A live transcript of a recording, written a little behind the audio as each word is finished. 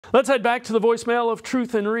Let's head back to the voicemail of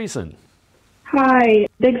Truth and Reason. Hi,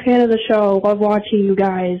 big fan of the show. Love watching you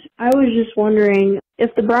guys. I was just wondering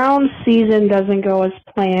if the Browns season doesn't go as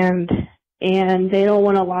planned and they don't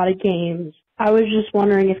win a lot of games. I was just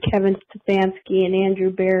wondering if Kevin Stefanski and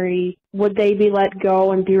Andrew Berry, would they be let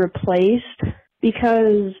go and be replaced?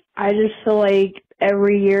 Because I just feel like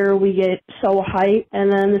every year we get so hyped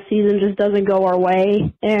and then the season just doesn't go our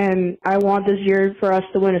way. And I want this year for us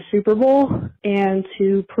to win a Super Bowl and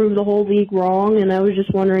to prove the whole league wrong. And I was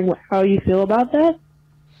just wondering how you feel about that.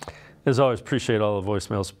 As always, appreciate all the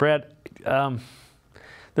voicemails. Brad,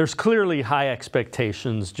 there's clearly high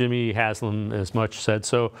expectations. Jimmy Haslam as much said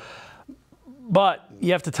so. But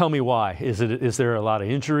you have to tell me why. Is there a lot of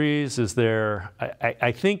injuries? Is there?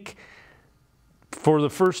 I think for the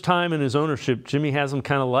first time in his ownership, Jimmy Haslam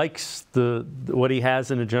kind of likes what he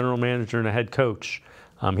has in a general manager and a head coach.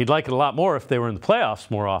 He'd like it a lot more if they were in the playoffs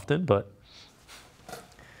more often, but.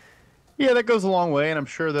 Yeah, that goes a long way, and I'm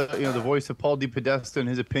sure that the voice of Paul DePodesta and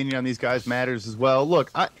his opinion on these guys matters as well.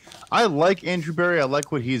 Look, I like Andrew Berry. I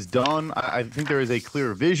like what he's done. I think there is a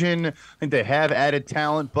clear vision. I think they have added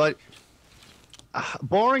talent, but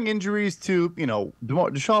barring injuries to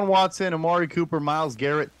Deshaun Watson, Amari Cooper, Myles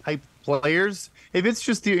Garrett type players, if it's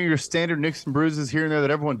just your standard nicks and bruises here and there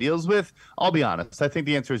that everyone deals with, I'll be honest. I think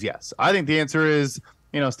the answer is yes. I think the answer is,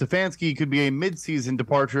 Stefanski could be a midseason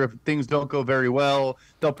departure if things don't go very well.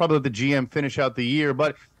 They'll probably let the GM finish out the year.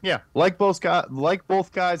 But yeah, like both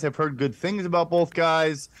guys, I've heard good things about both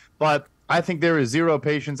guys. But I think there is zero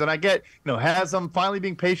patience, and I get, Haslam finally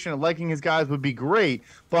being patient and liking his guys would be great.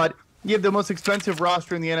 But you have the most expensive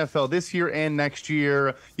roster in the NFL this year and next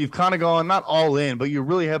year. You've kind of gone, not all in, but you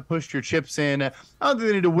really have pushed your chips in. I don't think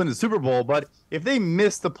they need to win the Super Bowl, but if they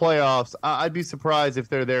miss the playoffs, I'd be surprised if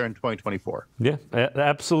they're there in 2024. Yeah,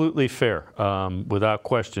 absolutely fair, without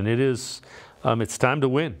question. It is. It's time to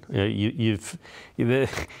win.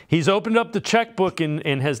 He's opened up the checkbook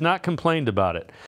and has not complained about it.